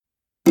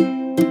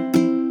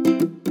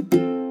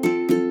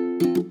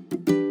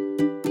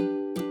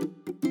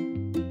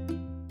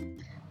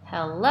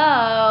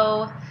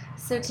Hello.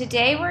 So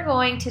today we're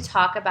going to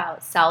talk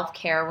about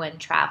self-care when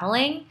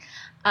traveling.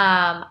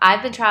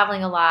 I've been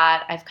traveling a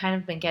lot. I've kind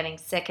of been getting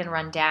sick and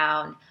run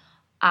down.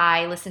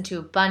 I listen to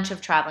a bunch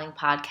of traveling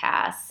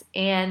podcasts,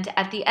 and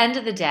at the end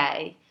of the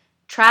day,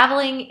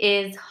 traveling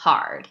is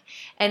hard.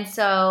 And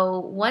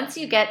so once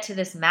you get to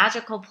this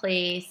magical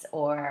place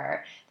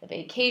or the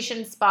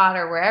vacation spot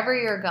or wherever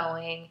you're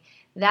going,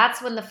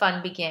 that's when the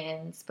fun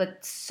begins.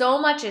 But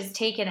so much is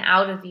taken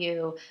out of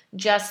you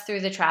just through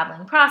the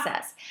traveling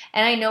process.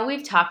 And I know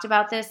we've talked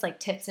about this, like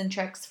tips and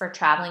tricks for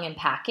traveling and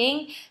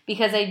packing,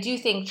 because I do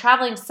think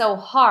traveling's so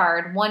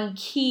hard. One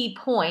key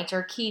point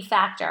or key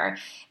factor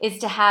is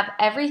to have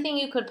everything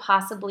you could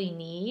possibly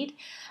need,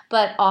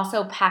 but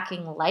also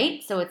packing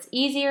light so it's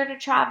easier to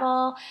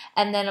travel.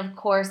 And then, of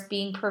course,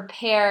 being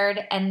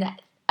prepared and the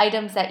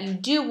items that you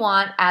do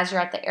want as you're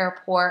at the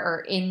airport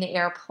or in the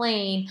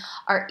airplane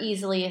are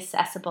easily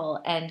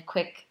accessible and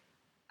quick.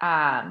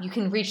 You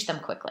can reach them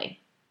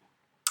quickly.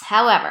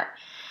 However,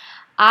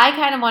 I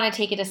kind of want to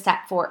take it a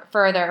step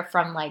further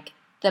from like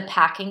the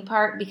packing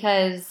part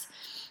because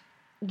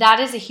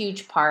that is a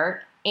huge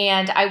part.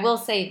 And I will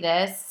say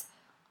this,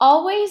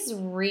 always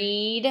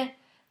read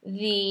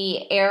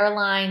the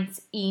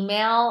airline's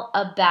email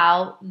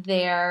about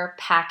their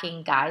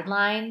packing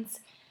guidelines.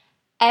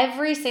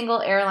 Every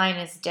single airline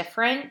is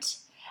different.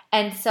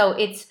 And so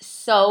it's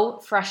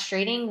so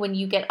frustrating when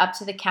you get up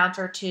to the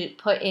counter to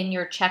put in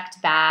your checked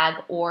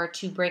bag or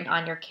to bring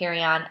on your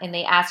carry-on and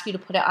they ask you to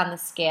put it on the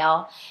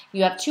scale.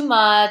 You have too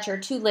much or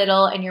too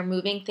little and you're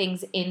moving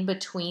things in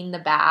between the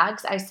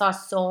bags. I saw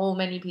so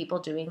many people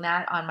doing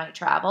that on my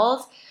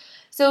travels.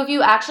 So if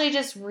you actually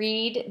just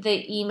read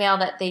the email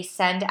that they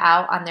send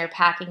out on their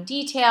packing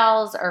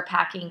details or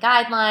packing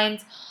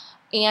guidelines,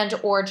 and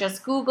or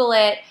just Google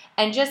it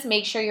and just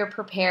make sure you're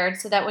prepared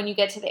so that when you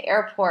get to the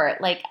airport,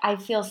 like I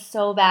feel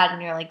so bad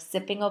when you're like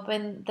zipping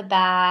open the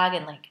bag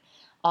and like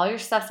all your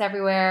stuff's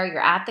everywhere,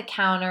 you're at the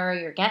counter,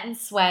 you're getting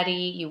sweaty,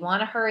 you want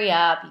to hurry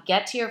up, you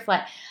get to your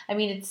flight. I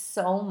mean, it's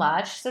so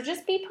much. So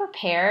just be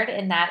prepared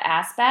in that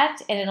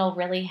aspect and it'll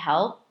really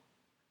help.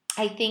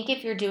 I think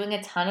if you're doing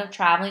a ton of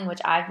traveling,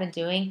 which I've been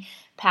doing,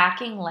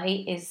 packing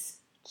light is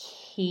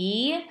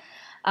key.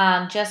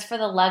 Just for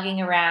the lugging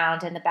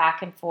around and the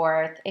back and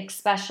forth,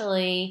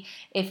 especially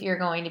if you're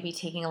going to be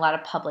taking a lot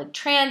of public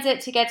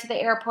transit to get to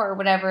the airport or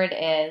whatever it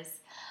is.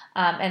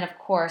 And of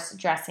course,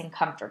 dressing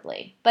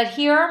comfortably. But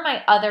here are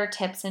my other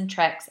tips and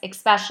tricks,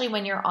 especially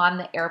when you're on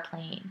the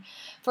airplane.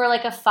 For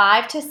like a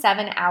 5 to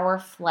 7 hour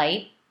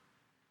flight,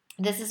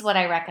 this is what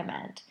I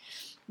recommend.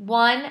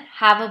 One,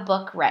 have a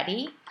book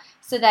ready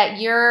so that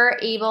you're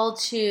able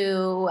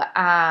to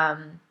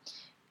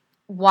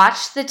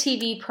watch the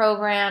TV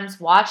programs,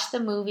 watch the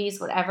movies,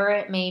 whatever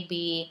it may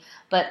be,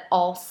 but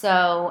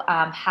also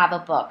have a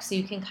book. So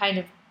you can kind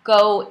of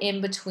go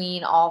in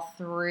between all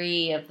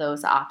three of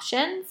those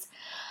options.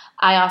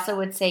 I also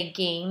would say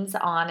games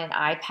on an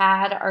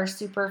iPad are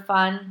super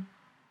fun.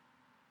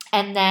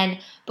 And then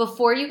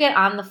before you get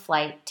on the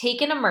flight, take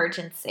an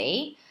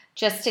emergency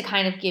just to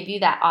kind of give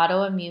you that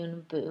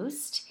autoimmune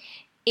boost.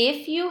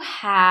 If you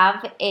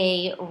have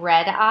a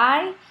red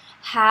eye,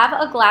 have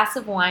a glass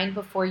of wine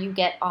before you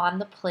get on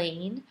the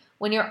plane.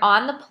 When you're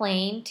on the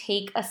plane,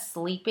 take a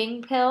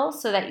sleeping pill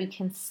so that you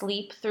can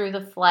sleep through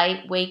the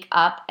flight, wake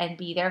up, and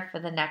be there for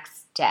the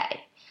next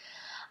day.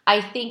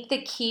 I think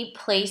the key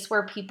place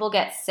where people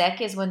get sick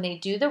is when they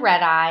do the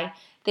red eye,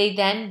 they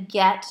then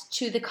get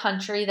to the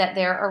country that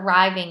they're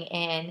arriving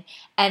in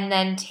and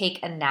then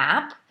take a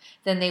nap.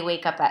 Then they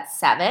wake up at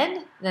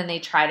 7, then they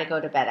try to go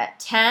to bed at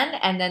 10,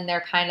 and then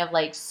they're kind of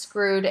like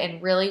screwed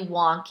and really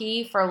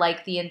wonky for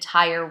like the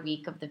entire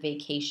week of the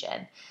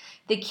vacation.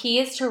 The key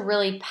is to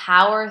really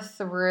power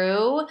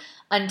through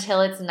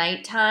until it's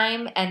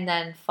nighttime and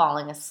then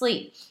falling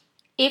asleep.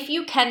 If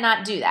you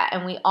cannot do that,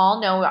 and we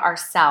all know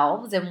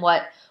ourselves and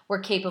what we're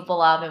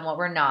capable of and what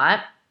we're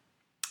not,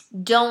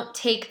 don't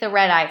take the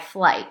red-eye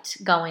flight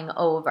going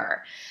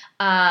over.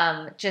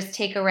 Just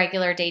take a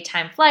regular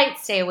daytime flight,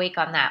 stay awake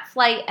on that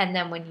flight, and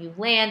then when you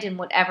land in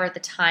whatever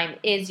the time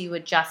is, you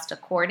adjust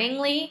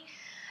accordingly.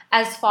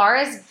 As far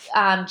as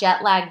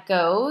jet lag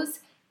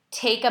goes,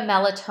 take a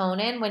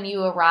melatonin when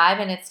you arrive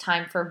and it's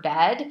time for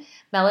bed.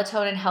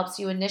 Melatonin helps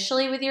you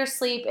initially with your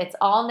sleep. It's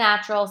all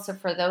natural, so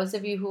for those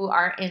of you who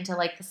aren't into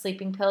like the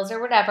sleeping pills or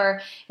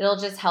whatever, it'll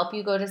just help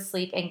you go to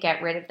sleep and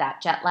get rid of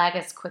that jet lag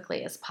as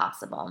quickly as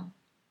possible.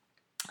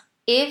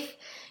 If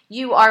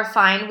you are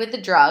fine with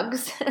the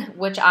drugs,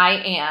 which I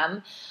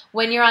am,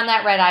 when you're on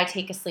that red eye,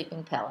 take a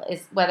sleeping pill.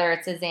 Whether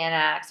it's a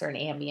Xanax or an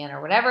Ambien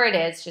or whatever it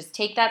is, just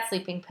take that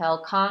sleeping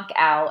pill, conk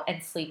out,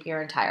 and sleep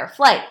your entire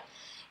flight.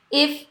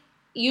 If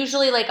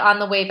usually like on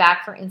the way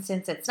back, for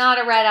instance, it's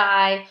not a red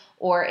eye,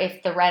 or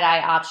if the red eye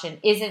option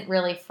isn't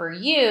really for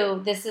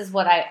you, this is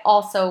what I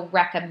also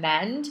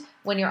recommend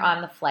when you're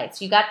on the flight.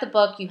 So you got the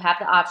book, you have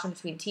the option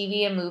between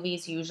TV and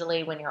movies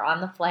usually when you're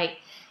on the flight.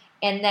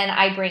 And then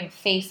I bring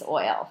face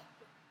oil.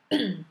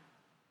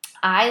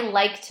 I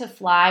like to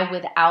fly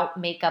without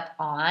makeup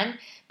on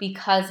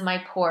because my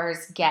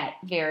pores get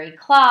very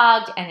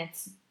clogged and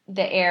it's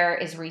the air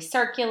is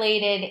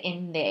recirculated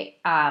in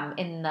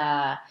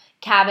the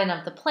cabin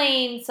of the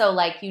plane. So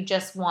like you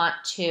just want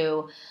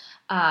to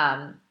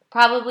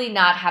probably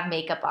not have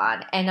makeup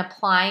on, and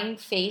applying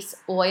face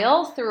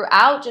oil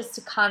throughout just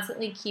to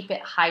constantly keep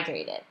it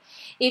hydrated.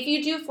 If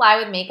you do fly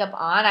with makeup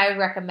on, I would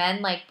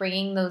recommend like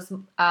bringing those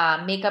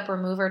makeup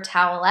remover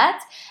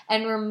towelettes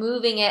and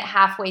removing it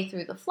halfway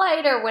through the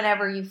flight or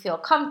whenever you feel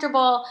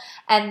comfortable,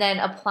 and then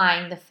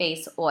applying the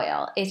face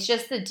oil. It's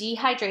just the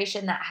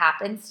dehydration that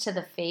happens to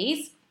the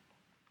face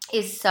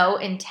is so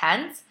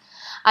intense.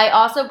 I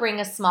also bring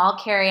a small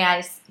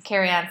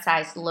carry-on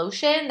sized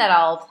lotion that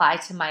I'll apply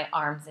to my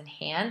arms and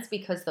hands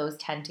because those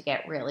tend to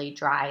get really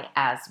dry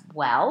as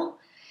well.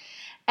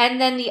 And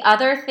then the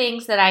other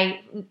things that I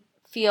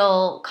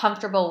feel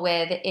comfortable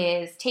with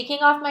is taking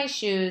off my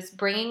shoes,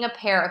 bringing a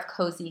pair of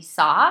cozy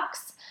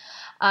socks,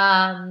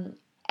 and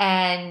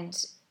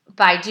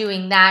by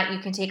doing that, you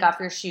can take off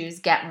your shoes,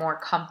 get more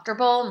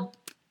comfortable.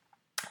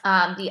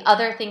 The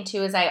other thing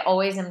too is I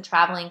always am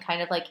traveling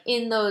kind of like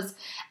in those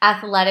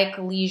athletic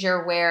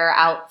leisure wear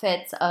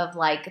outfits of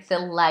like the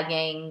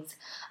leggings,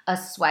 a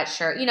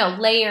sweatshirt,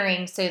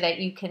 layering so that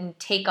you can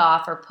take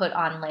off or put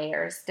on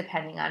layers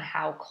depending on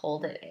how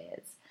cold it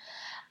is.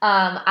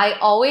 I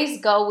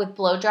always go with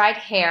blow-dried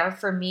hair.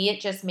 For me,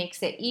 it just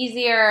makes it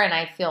easier and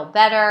I feel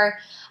better.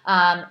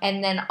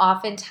 And then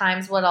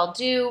oftentimes what I'll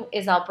do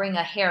is I'll bring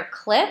a hair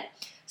clip.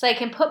 So I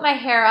can put my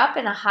hair up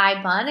in a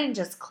high bun and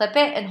just clip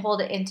it and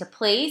hold it into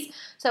place.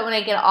 So when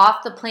I get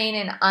off the plane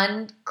and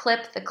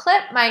unclip the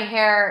clip, my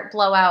hair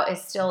blowout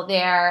is still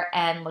there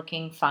and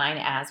looking fine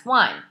as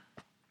one.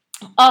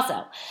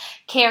 Also,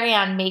 carry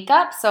on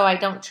makeup, so I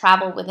don't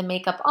travel with the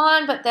makeup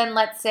on, but then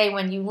let's say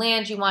when you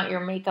land, you want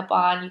your makeup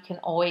on, you can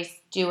always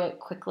do it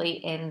quickly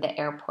in the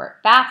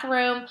airport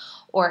bathroom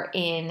or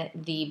in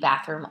the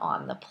bathroom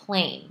on the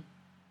plane.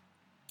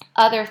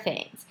 Other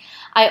things.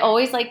 I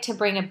always like to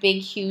bring a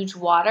big, huge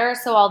water.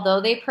 So although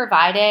they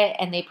provide it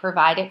and they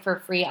provide it for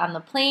free on the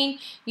plane,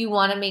 you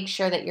want to make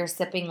sure that you're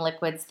sipping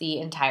liquids the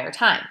entire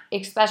time,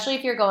 especially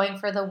if you're going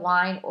for the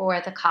wine or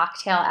the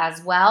cocktail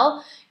as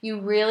well. You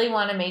really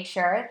want to make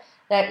sure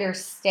that you're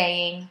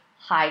staying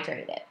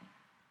hydrated.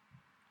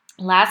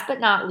 Last but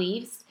not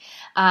least,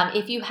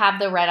 if you have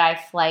the red-eye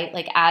flight,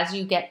 like as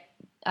you get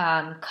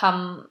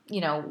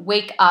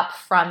wake up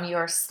from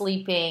your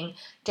sleeping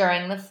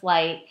during the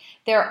flight,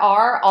 there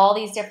are all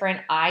these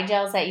different eye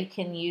gels that you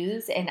can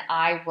use and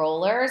eye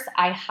rollers.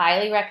 I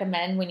highly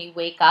recommend when you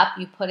wake up,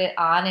 you put it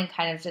on and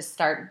kind of just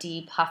start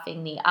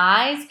depuffing the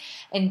eyes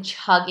and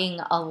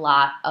chugging a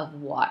lot of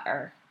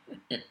water.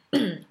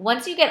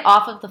 Once you get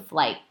off of the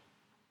flight,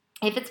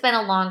 if it's been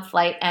a long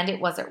flight and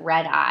it wasn't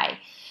red eye,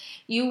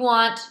 you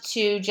want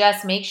to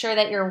just make sure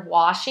that you're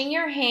washing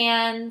your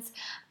hands,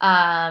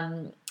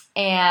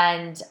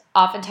 and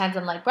oftentimes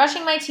I'm like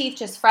brushing my teeth,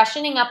 just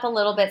freshening up a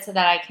little bit so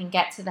that I can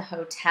get to the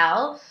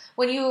hotel.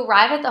 When you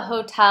arrive at the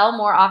hotel,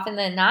 more often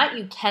than not,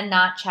 you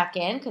cannot check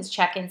in because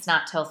check-in's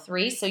not till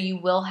 3, so you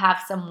will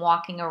have some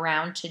walking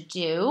around to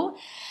do.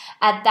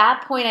 At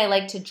that point, I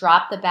like to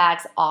drop the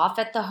bags off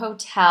at the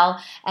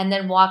hotel and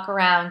then walk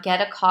around,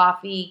 get a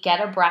coffee,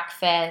 get a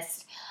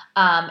breakfast,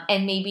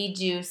 and maybe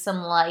do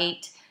some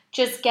light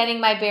just getting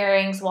my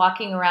bearings,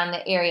 walking around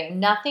the area.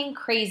 Nothing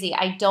crazy.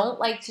 I don't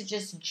like to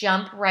just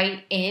jump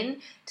right in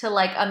to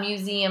like a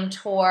museum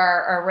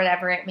tour or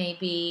whatever it may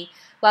be.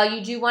 While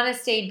you do want to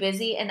stay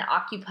busy and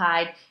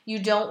occupied, you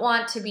don't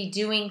want to be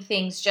doing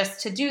things just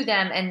to do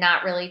them and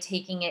not really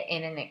taking it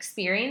in and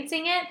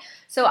experiencing it.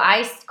 So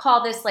I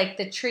call this like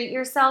the treat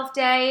yourself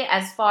day,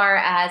 as far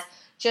as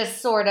just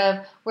sort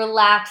of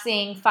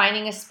relaxing,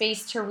 finding a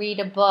space to read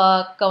a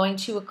book, going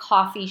to a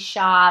coffee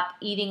shop,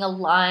 eating a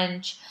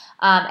lunch,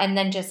 and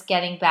then just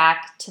getting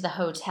back to the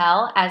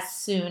hotel as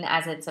soon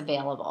as it's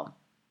available.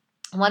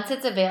 Once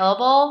it's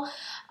available,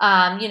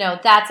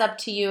 that's up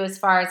to you as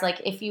far as like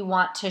if you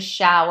want to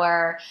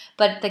shower,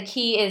 but the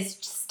key is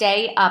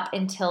stay up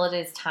until it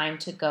is time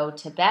to go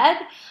to bed.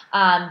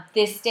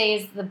 This day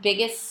is the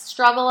biggest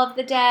struggle of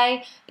the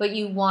day, but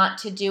you want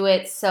to do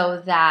it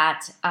so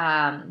that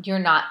you're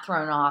not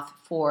thrown off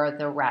for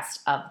the rest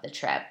of the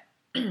trip.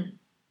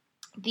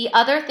 The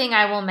other thing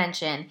I will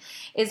mention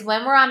is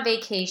when we're on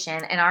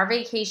vacation, and our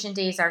vacation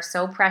days are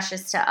so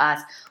precious to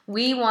us,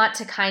 we want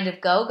to kind of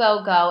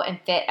go and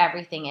fit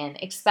everything in,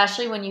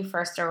 especially when you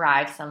first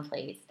arrive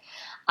someplace.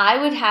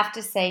 I would have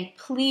to say,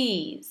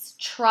 please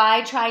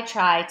try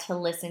to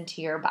listen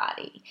to your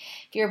body.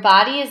 If your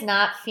body is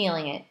not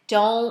feeling it,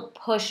 don't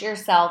push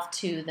yourself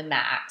to the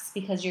max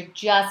because you're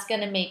just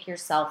going to make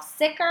yourself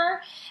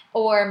sicker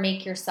or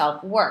make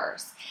yourself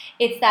worse.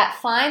 It's that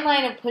fine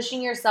line of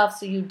pushing yourself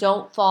so you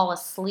don't fall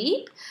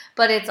asleep,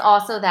 but it's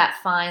also that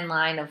fine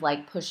line of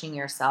like pushing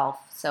yourself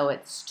so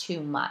it's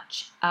too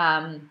much.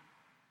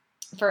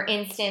 For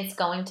instance,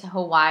 going to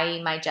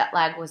Hawaii, my jet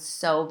lag was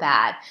so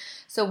bad.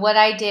 So what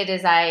I did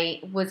is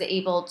I was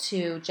able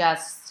to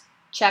just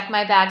check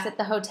my bags at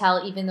the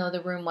hotel even though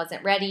the room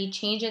wasn't ready,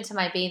 change into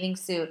my bathing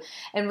suit,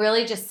 and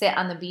really just sit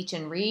on the beach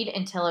and read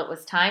until it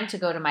was time to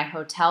go to my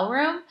hotel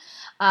room.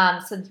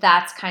 So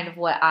that's kind of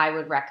what I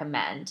would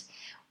recommend.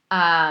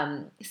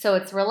 So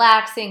it's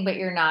relaxing, but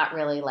you're not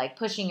really like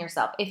pushing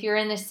yourself. If you're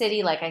in the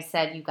city, like I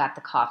said, you got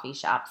the coffee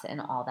shops and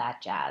all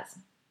that jazz.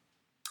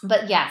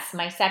 But yes,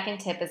 my second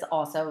tip is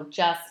also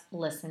just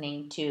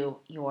listening to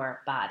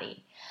your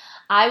body.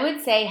 I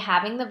would say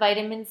having the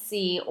vitamin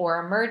C or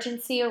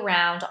emergency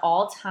around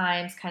all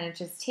times, kind of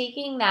just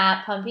taking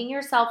that, pumping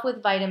yourself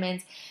with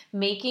vitamins,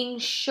 making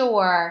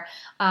sure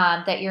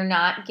that you're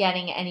not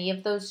getting any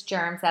of those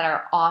germs that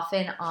are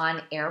often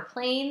on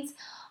airplanes.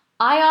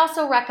 I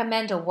also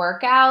recommend a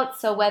workout,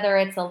 so whether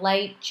it's a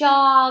light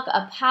jog,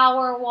 a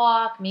power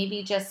walk,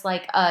 maybe just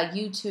like a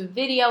YouTube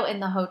video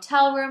in the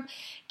hotel room,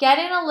 get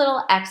in a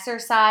little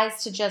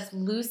exercise to just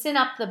loosen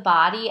up the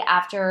body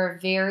after a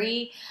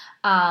very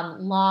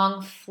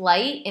long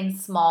flight in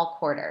small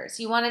quarters.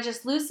 You want to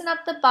just loosen up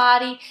the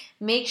body,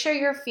 make sure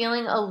you're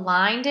feeling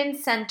aligned and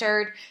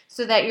centered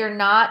so that you're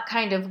not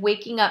kind of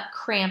waking up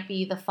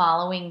crampy the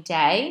following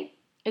day.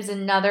 Is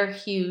another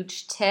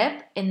huge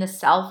tip in the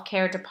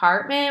self-care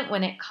department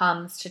when it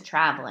comes to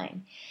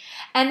traveling.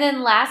 And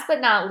then last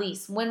but not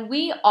least, when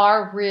we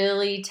are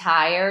really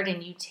tired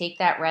and you take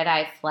that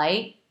red-eye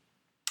flight,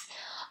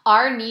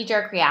 our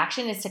knee-jerk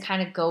reaction is to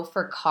kind of go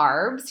for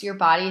carbs. Your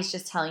body is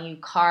just telling you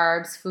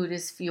carbs, food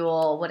is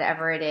fuel,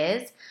 whatever it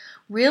is.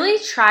 Really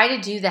try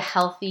to do the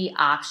healthy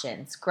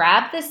options.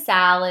 Grab the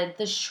salad,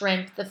 the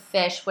shrimp, the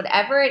fish,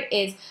 whatever it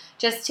is,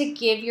 just to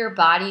give your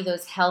body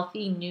those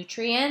healthy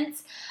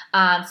nutrients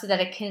so that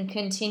it can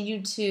continue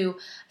to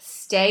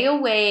stay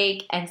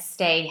awake and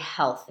stay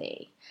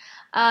healthy.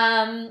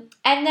 And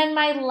then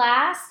my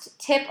last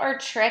tip or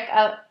trick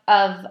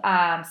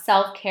of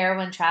self-care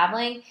when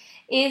traveling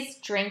is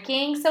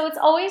drinking. So it's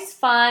always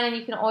fun and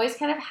you can always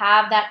kind of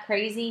have that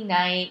crazy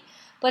night,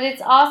 but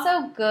it's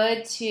also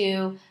good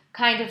to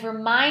kind of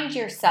remind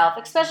yourself,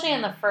 especially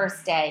on the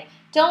first day,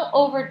 don't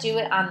overdo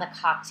it on the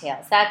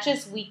cocktails. That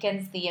just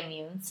weakens the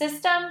immune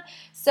system.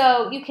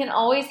 So you can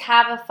always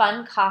have a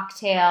fun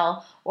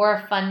cocktail or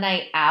a fun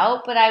night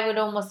out, but I would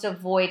almost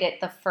avoid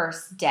it the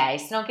first day.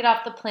 So don't get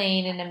off the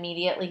plane and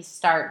immediately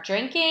start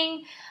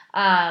drinking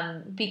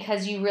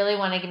because you really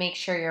want to make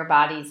sure your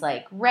body's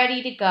like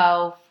ready to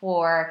go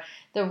for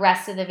the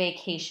rest of the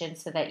vacation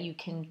so that you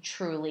can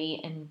truly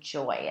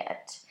enjoy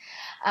it.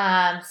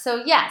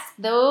 So yes,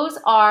 those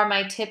are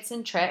my tips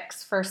and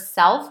tricks for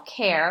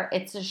self-care.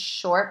 It's a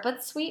short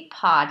but sweet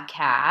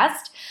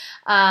podcast.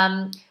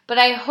 But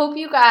I hope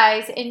you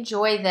guys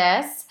enjoy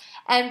this.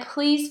 And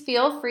please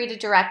feel free to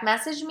direct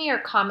message me or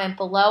comment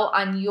below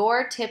on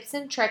your tips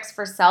and tricks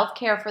for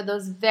self-care for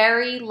those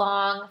very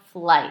long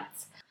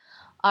flights.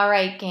 All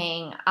right,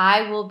 gang,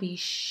 I will be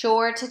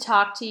sure to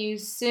talk to you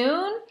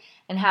soon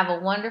and have a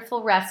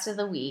wonderful rest of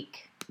the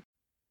week.